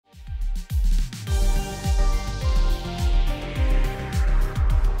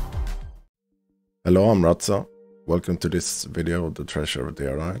Hello, I'm Ratza. Welcome to this video of the treasure of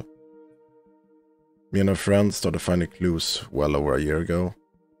DayZ. Me and a friend started finding clues well over a year ago,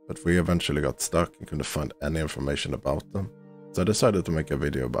 but we eventually got stuck and couldn't find any information about them, so I decided to make a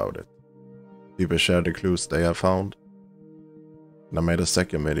video about it. People shared the clues they have found, and I made a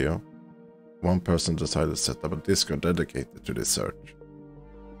second video. One person decided to set up a Discord dedicated to this search.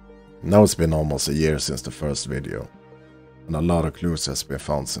 Now it's been almost a year since the first video, and a lot of clues has been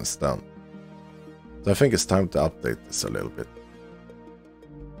found since then. So I think it's time to update this a little bit.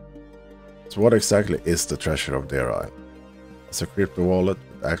 So what exactly is the treasure of DayZ? It's a crypto wallet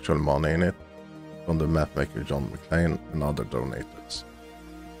with actual money in it from the mapmaker John McClain and other donators.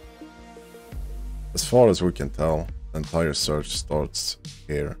 As far as we can tell, the entire search starts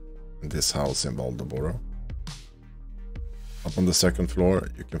here in this house in Valdeboro. Up on the second floor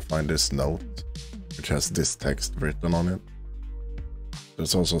you can find this note which has this text written on it.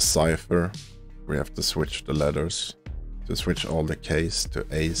 There's also a cipher. We have to switch the letters to switch all the K's to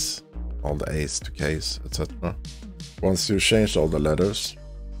A's, all the A's to K's, etc. Once you change all the letters,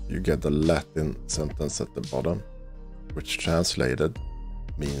 you get the Latin sentence at the bottom, which translated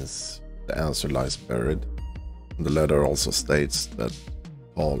means the answer lies buried. And the letter also states that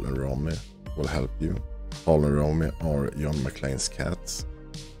Paul and Romy will help you. Paul and Romy are John McClain's cats.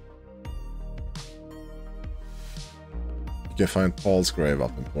 You can find Paul's grave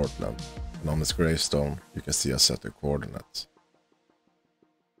up in Portland. And on his gravestone, you can see a set of coordinates.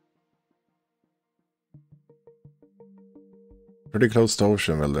 Pretty close to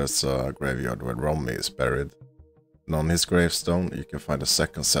Oceanville, there's a graveyard where Romy is buried. And on his gravestone, you can find a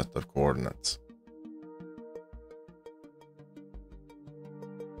second set of coordinates.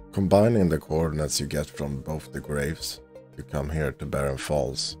 Combining the coordinates you get from both the graves, you come here to Barren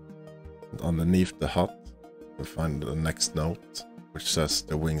Falls. And underneath the hut, you'll find the next note, which says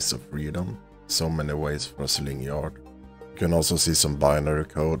the wings of freedom, so many ways for a sling yard. You can also see some binary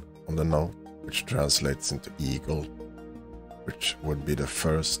code on the note, which translates into eagle, which would be the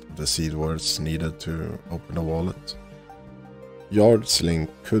first of the seed words needed to open a wallet. Yard sling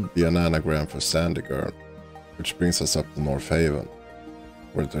could be an anagram for Sandy Girl, which brings us up to North Haven,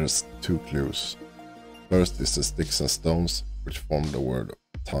 where there's two clues. First is the sticks and stones, which form the word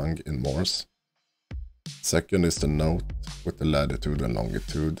tongue in Morse. Second is the note with the latitude and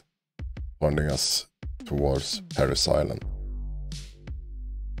longitude, pointing us towards Paris Island.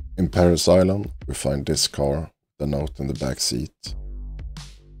 In Paris Island, we find this car, the note in the back seat.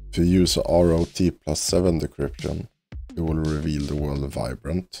 If you use a ROT+7 decryption, it will reveal the world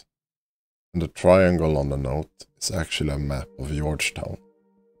vibrant. And the triangle on the note is actually a map of Georgetown.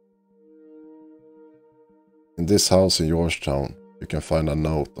 In this house in Georgetown, you can find a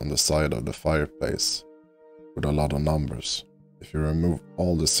note on the side of the fireplace with a lot of numbers. If you remove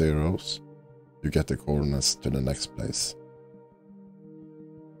all the zeros, you get the coordinates to the next place.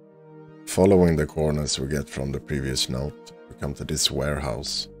 Following the coordinates we get from the previous note, we come to this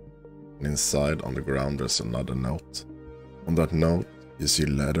warehouse, and inside on the ground there's another note. On that note you see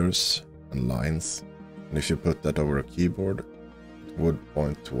letters and lines, and if you put that over a keyboard, it would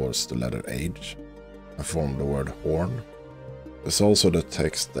point towards the letter H and form the word horn. There's also the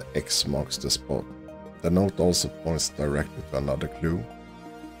text the X marks the spot. The note also points directly to another clue.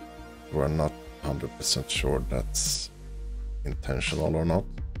 We're not 100% sure that's intentional or not.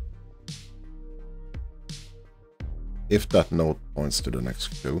 If that note points to the next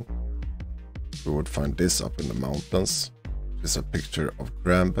clue, we would find this up in the mountains, which is a picture of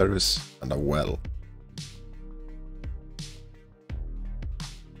cranberries and a well.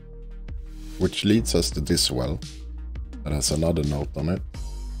 Which leads us to this well, that has another note on it,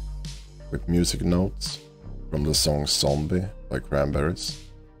 with music notes from the song Zombie by Cranberries,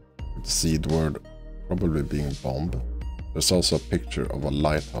 with the seed word probably being bomb. There's also a picture of a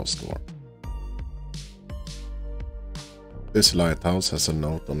lighthouse door. This lighthouse has a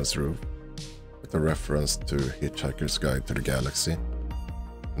note on its roof with a reference to Hitchhiker's Guide to the Galaxy,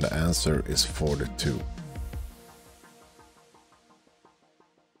 and the answer is 42.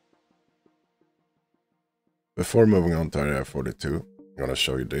 Before moving on to area 42, I'm gonna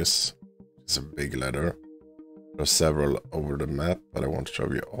show you this. It's a big letter. There are several over the map, but I won't show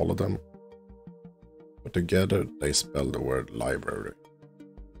you all of them. But together they spell the word library.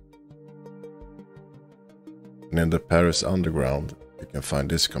 And in the Paris underground, you can find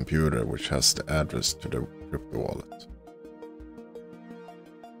this computer which has the address to the crypto wallet.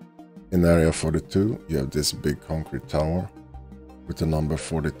 In area 42, you have this big concrete tower with the number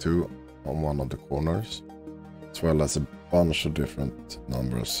 42 on one of the corners, as well as a bunch of different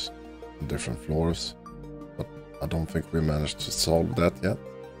numbers on different floors, but I don't think we managed to solve that yet.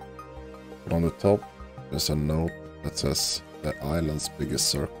 But on the top, there's a note that says the island's biggest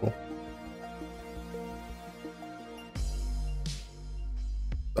circle.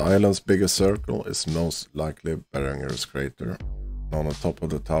 The island's biggest circle is most likely Berenger's crater. And on the top of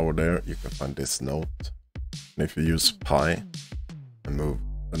the tower there, you can find this note. And if you use pi and move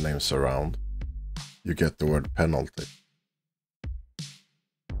the names around, you get the word penalty.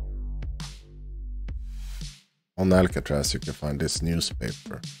 On Alcatraz, you can find this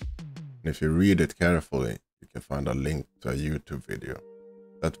newspaper. And if you read it carefully, you can find a link to a YouTube video.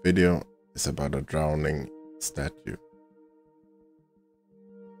 That video is about a drowning statue.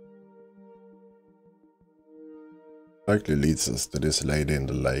 Likely leads us to this lady in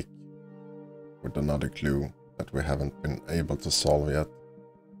the lake, with another clue that we haven't been able to solve yet.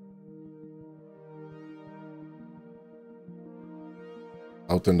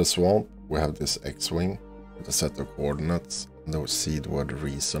 Out in the swamp, we have this X-wing with a set of coordinates and the seed word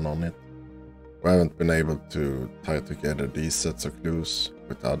reason on it. We haven't been able to tie together these sets of clues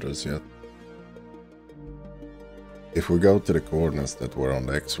with others yet. If we go to the coordinates that were on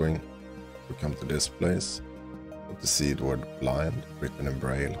the X-wing, we come to this place with the seed word blind written in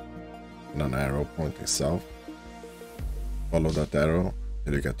braille and an arrow pointing south. Follow that arrow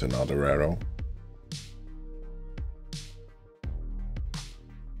till you get to another arrow.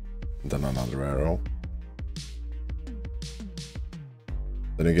 And then another arrow.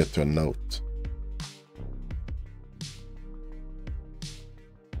 Then you get to a note.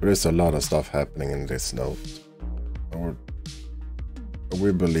 There is a lot of stuff happening in this note.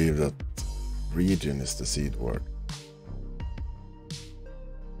 We believe that region is the seed word.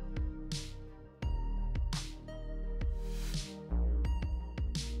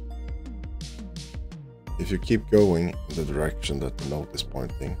 If you keep going in the direction that the note is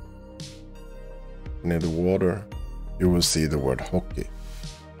pointing, near the water, you will see the word hockey.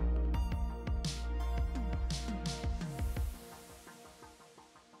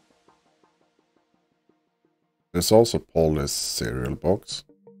 There's also Polly's cereal box,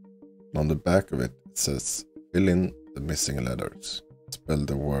 and on the back of it, it says fill in the missing letters. Spell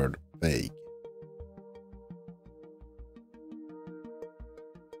the word vague.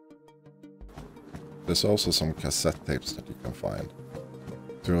 There's also some cassette tapes that you can find.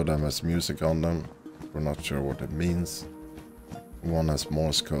 2 of them has music on them. We're not sure what it means. One has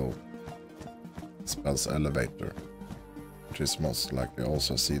Morse code. It spells elevator, which is most likely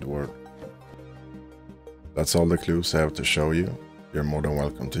also a seed word. That's all the clues I have to show you. You're more than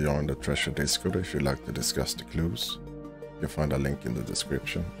welcome to join the Treasure Discord if you'd like to discuss the clues. You'll find a link in the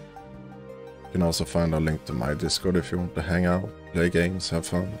description. You can also find a link to my Discord if you want to hang out, play games, have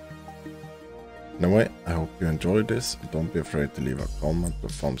fun. Anyway, I hope you enjoyed this. Don't be afraid to leave a comment or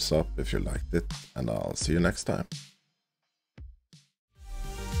thumbs up if you liked it, and I'll see you next time.